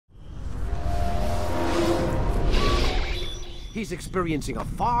He's experiencing a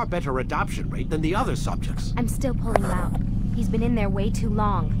far better adoption rate than the other subjects. I'm still pulling him out. He's been in there way too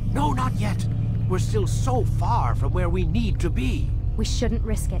long. No, not yet. We're still so far from where we need to be. We shouldn't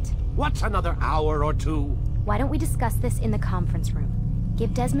risk it. What's another hour or two? Why don't we discuss this in the conference room?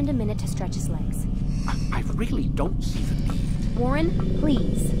 Give Desmond a minute to stretch his legs. I really don't see the need. Warren,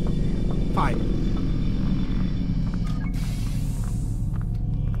 please. Fine.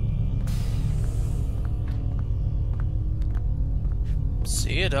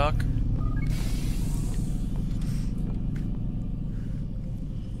 See ya, Doc.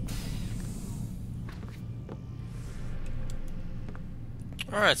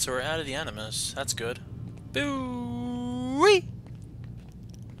 Alright, so we're out of the Animus. That's good. Boo-wee!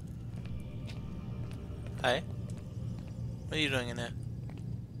 Hi. What are you doing in there?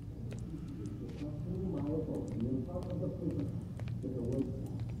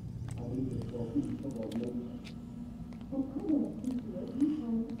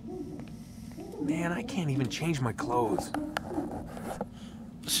 Man, I can't even change my clothes.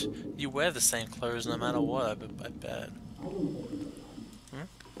 You wear the same clothes no matter what, I bet. I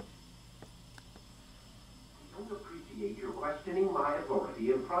don't appreciate your questioning my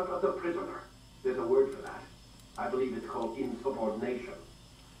authority in front of the prisoner. There's a word for that. I believe it's called insubordination.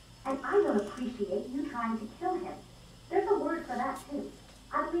 And I don't appreciate you trying to kill him. There's a word for that, too.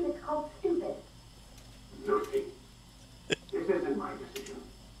 I believe it's called stupid. Lucy, this isn't my decision.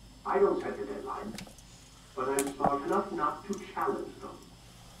 I don't set the deadline. But I'm smart enough not to challenge them.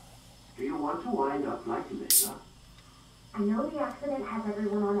 Do you want to wind up like Linda? I know the accident has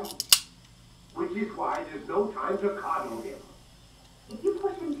everyone on edge. Which is why there's no time to coddle him. If you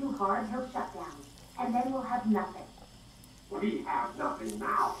push him too hard, he'll shut down. And then we'll have nothing. We have nothing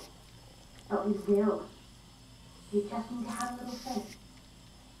now. But we will. You just need to have a little faith.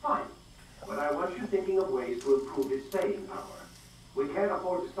 Fine. But I want you thinking of ways to improve his staying power. We can't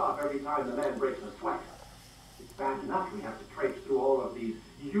afford to stop every time the man breaks a sweat. It's bad enough we have to traipse through all of these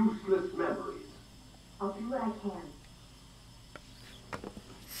useless memories. I'll do what I can.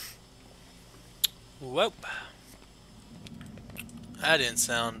 Whoa. That didn't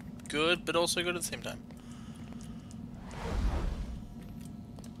sound good, but also good at the same time.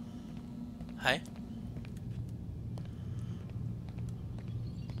 Hi.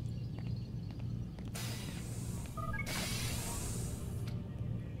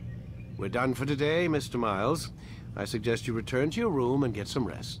 We're done for today, Mr. Miles. I suggest you return to your room and get some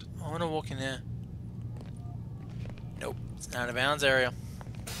rest. I want to walk in there. Nope. It's an out of bounds area.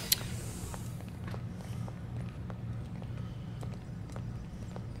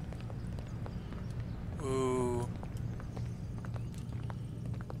 Ooh.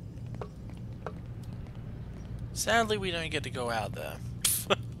 Sadly, we don't get to go out there.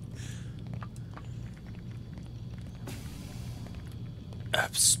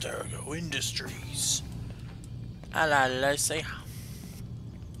 Abstergo Industries. Hello, say.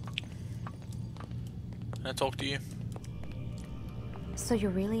 Can I talk to you? So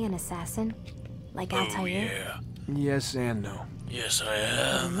you're really an assassin? Like Altaïr? Oh, yeah. Yes and no. Yes, I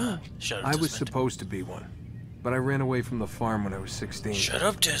am. Shut up, I Desmond. was supposed to be one, but I ran away from the farm when I was 16. Shut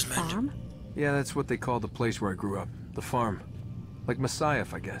up, Desmond. Farm? Yeah, that's what they call the place where I grew up. The farm. Like Messiah,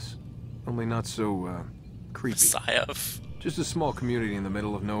 I guess. Only not so, creepy. Messiah. Just a small community in the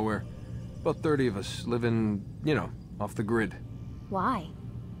middle of nowhere. About 30 of us living, you know, off the grid. Why?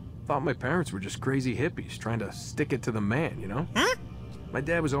 Thought my parents were just crazy hippies trying to stick it to the man, you know? My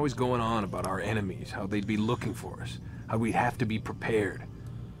dad was always going on about our enemies, how they'd be looking for us, how we'd have to be prepared.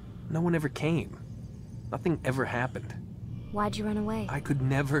 No one ever came. Nothing ever happened. Why'd you run away? I could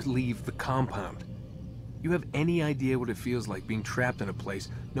never leave the compound. You have any idea what it feels like being trapped in a place,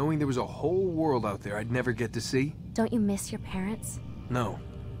 knowing there was a whole world out there I'd never get to see? Don't you miss your parents? No.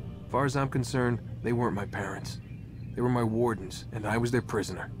 As far as I'm concerned, they weren't my parents. They were my wardens, and I was their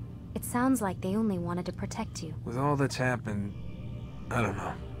prisoner. It sounds like they only wanted to protect you. With all that's happened, I don't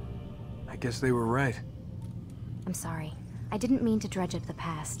know. I guess they were right. I'm sorry. I didn't mean to dredge up the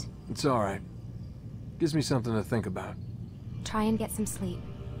past. It's alright. Gives me something to think about. Try and get some sleep.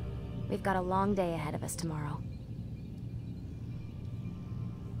 We've got a long day ahead of us tomorrow.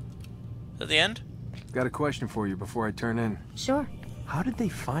 Is that the end? Got a question for you before I turn in. Sure. How did they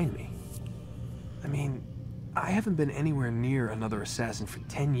find me? I mean, I haven't been anywhere near another assassin for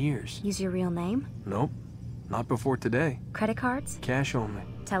 10 years. Use your real name? Nope. Not before today. Credit cards? Cash only.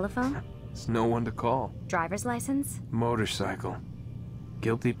 Telephone? It's no one to call. Driver's license? Motorcycle.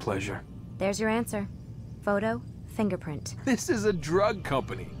 Guilty pleasure. There's your answer. Photo, fingerprint. This is a drug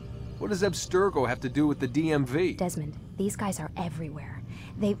company. What does Abstergo have to do with the DMV? Desmond, these guys are everywhere.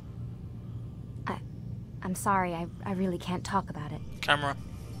 I'm sorry, I really can't talk about it. Camera.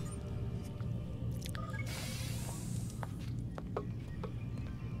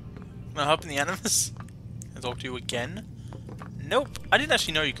 Can I hop in the Animus and talk to you again? Nope. I didn't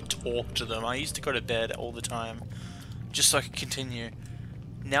actually know you could talk to them. I used to go to bed all the time just so I could continue.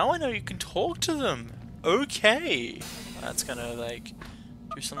 Now I know you can talk to them. Okay. That's gonna, like,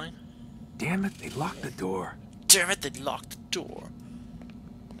 do something. Damn it, they locked the door. Damn it, they locked the door.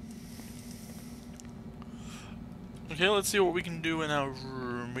 Okay, let's see what we can do in our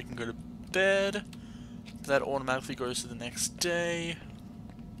room. We can go to bed. That automatically goes to the next day.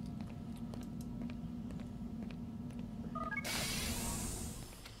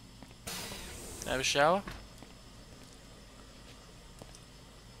 Have a shower.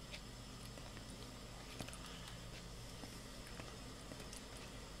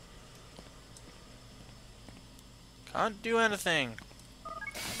 Can't do anything.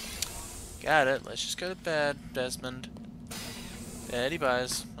 Got it. Let's just go to bed, Desmond. Beddy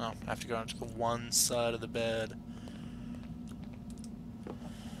buys. Oh, I have to go onto the one side of the bed.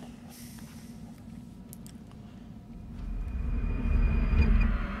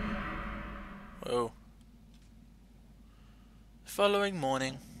 Whoa. Following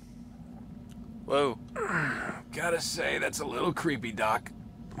morning. Whoa. Gotta say, that's a little creepy, Doc.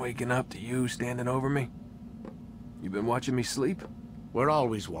 Waking up to you standing over me. You been watching me sleep? We're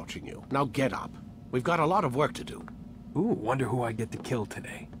always watching you. Now get up. We've got a lot of work to do. Ooh, wonder who I get to kill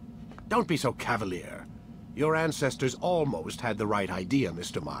today. Don't be so cavalier. Your ancestors almost had the right idea,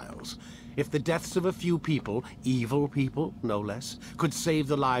 Mr. Miles. If the deaths of a few people, evil people, no less, could save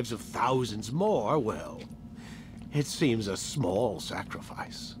the lives of thousands more, well, it seems a small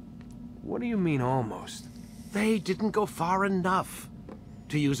sacrifice. What do you mean, almost? They didn't go far enough.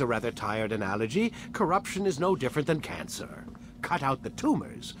 To use a rather tired analogy, corruption is no different than cancer. Cut out the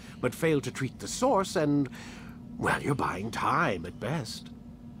tumors, but fail to treat the source and, well, you're buying time at best.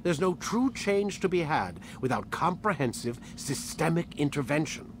 There's no true change to be had without comprehensive, systemic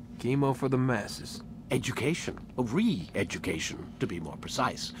intervention. Chemo for the masses. Education, re-education, to be more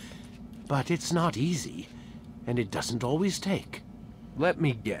precise. But it's not easy, and it doesn't always take. Let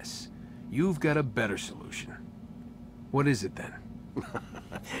me guess. You've got a better solution. What is it then?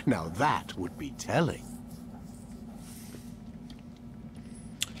 Now that would be telling.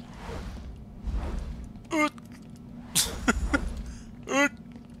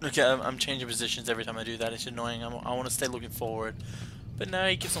 Okay, I'm changing positions every time I do that. It's annoying. I want to stay looking forward. But now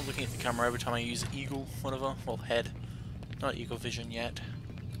he keeps on looking at the camera every time I use eagle, whatever. Well, head. Not eagle vision yet.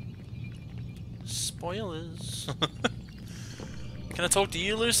 Spoilers. Can I talk to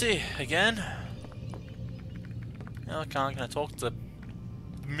you, Lucy? Again? No, I can't. Can I talk to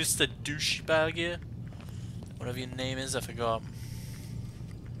Mr. Douchebag here? Whatever your name is, I forgot.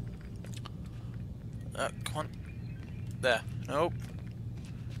 Come on. There. Nope.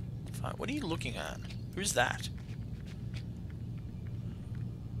 Fine. What are you looking at? Who's that?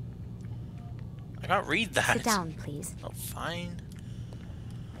 I can't read that. Sit down, please. Oh, fine.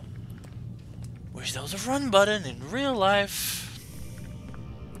 Wish there was a run button in real life.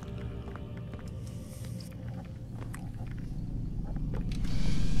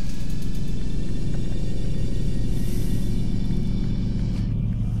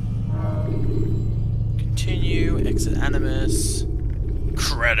 Continue, exit Animus.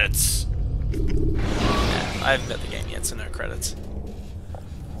 Credits. Yeah, I haven't got the game yet, so no credits.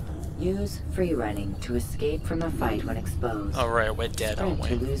 Use free running to escape from a fight when exposed. Oh right, we're dead, aren't we?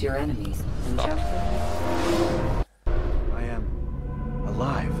 To lose your enemies. I am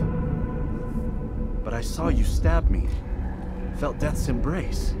alive. But I saw you stab me. Felt death's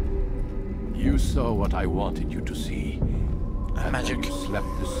embrace. You saw what I wanted you to see. And Magic. You slept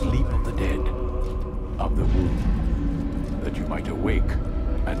the sleep of the dead, of the womb, that you might awake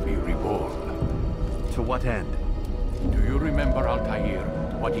and be reborn. To what end? Do you remember, Altaïr,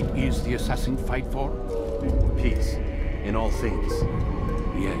 what it is the assassins fight for? Peace. In all things.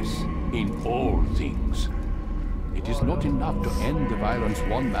 Yes, in all things. It is not enough to end the violence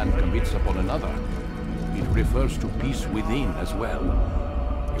one man commits upon another. It refers to peace within as well.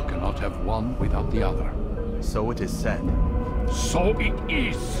 You cannot have one without the other. So it is said. So it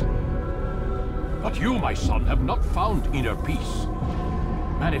is! But you, my son, have not found inner peace.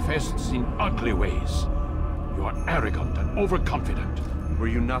 Manifests in ugly ways. You are arrogant and overconfident. Were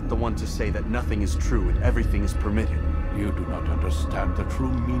you not the one to say that nothing is true and everything is permitted? You do not understand the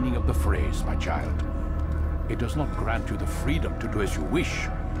true meaning of the phrase, my child. It does not grant you the freedom to do as you wish.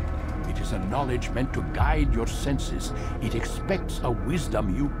 It is a knowledge meant to guide your senses. It expects a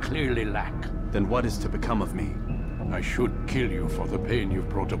wisdom you clearly lack. Then what is to become of me? I should kill you for the pain you've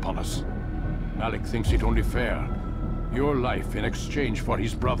brought upon us. Alec thinks it only fair. Your life in exchange for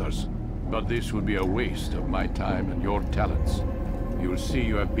his brother's. But this would be a waste of my time and your talents. You'll see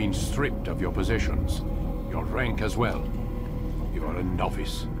you have been stripped of your possessions. Your rank as well. You are a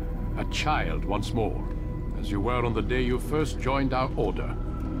novice. A child once more. As you were on the day you first joined our order.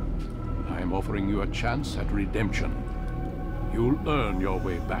 I am offering you a chance at redemption. You'll earn your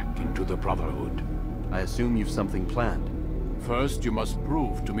way back into the Brotherhood. I assume you've something planned. First, you must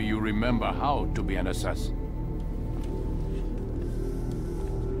prove to me you remember how to be an assassin.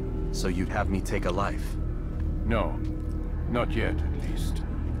 So you'd have me take a life? No. Not yet, at least.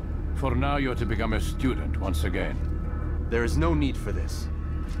 For now, you're to become a student once again. There is no need for this.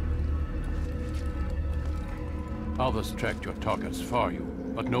 Others tracked your targets for you,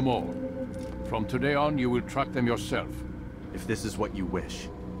 but no more. From today on, you will track them yourself. If this is what you wish.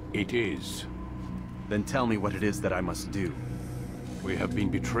 It is. Then tell me what it is that I must do. We have been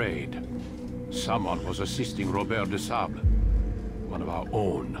betrayed. Someone was assisting Robert de Sable, one of our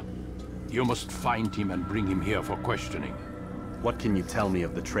own. You must find him and bring him here for questioning. What can you tell me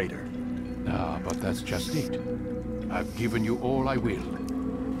of the traitor? Ah, but that's just it. I've given you all I will.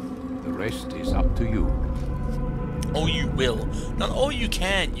 The rest is up to you. All you will. Not all you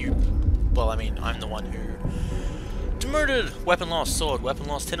can, you... Well, I mean, I'm the one who... Demerted! Weapon lost sword, weapon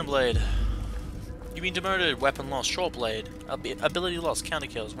lost tinner blade. You've been demerted, weapon lost short blade. Ability lost counter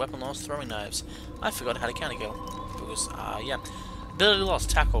kills, weapon lost throwing knives. I forgot how to counter kill. Because, yeah. Ability lost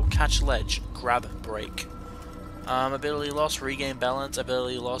tackle, catch ledge, grab break. Ability lost regain balance,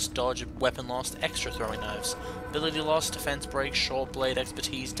 ability lost dodge, weapon lost extra throwing knives. Ability lost defense break, short blade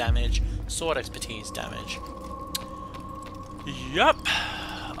expertise damage, sword expertise damage. Yup.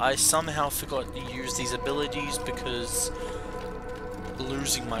 I somehow forgot to use these abilities because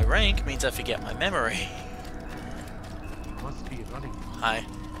losing my rank means I forget my memory. Must be running. Hi.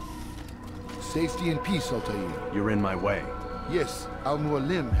 Safety and peace, Altaïr. You're in my way. Yes,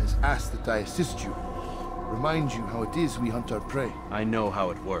 Al-Mualim has asked that I assist you. Remind you how it is we hunt our prey. I know how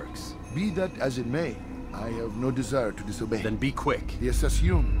it works. Be that as it may, I have no desire to disobey. Then be quick. The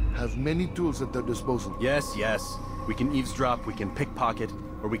Hashshashin have many tools at their disposal. Yes, yes. We can eavesdrop, we can pickpocket,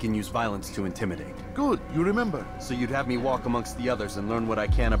 or we can use violence to intimidate. Good, you remember. So you'd have me walk amongst the others and learn what I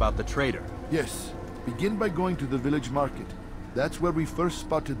can about the traitor? Yes. Begin by going to the village market. That's where we first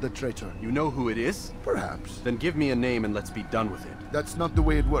spotted the traitor. You know who it is? Perhaps. Then give me a name and let's be done with it. That's not the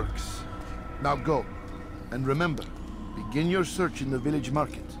way it works. Now go. And remember, begin your search in the village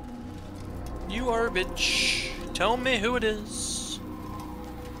market. You are a bitch. Tell me who it is.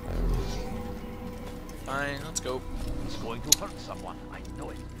 Fine, let's go. He's going to hurt someone, I know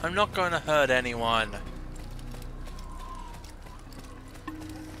it. I'm not going to hurt anyone.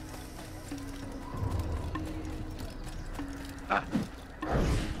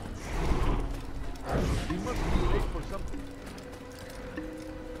 He must be late for something.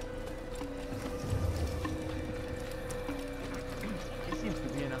 He seems to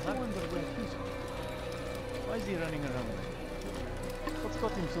be in a hurry. I wonder where he's going. Why is he running around? What's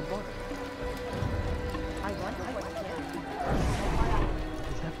got him so bothered? I wonder what's there.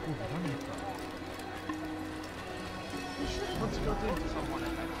 Is that good running from? He should have What's got into someone?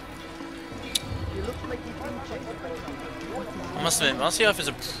 He looks like he's being chased by something. I must admit, Marseille is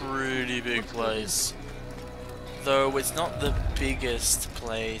a pretty big place. Though it's not the biggest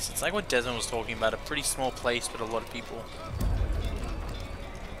place. It's like what Desmond was talking about, a pretty small place but a lot of people.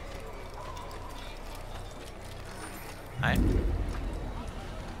 Hi.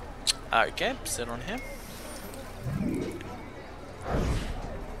 Okay, sit on here.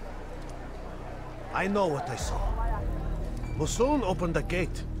 I know what I saw. Musoon opened the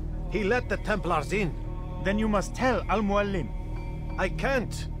gate. He let the Templars in. Then you must tell Al-Mualim. I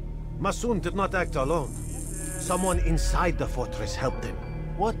can't. Musoon did not act alone. Someone inside the fortress helped him.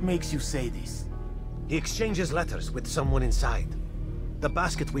 What makes you say this? He exchanges letters with someone inside. The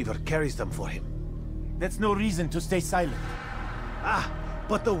basket weaver carries them for him. That's no reason to stay silent. Ah,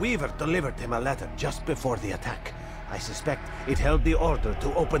 but the weaver delivered him a letter just before the attack. I suspect it held the order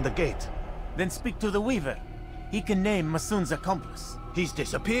to open the gate. Then speak to the weaver. He can name Masoon's accomplice. He's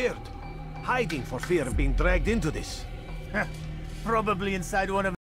disappeared, hiding for fear of being dragged into this. Probably inside one of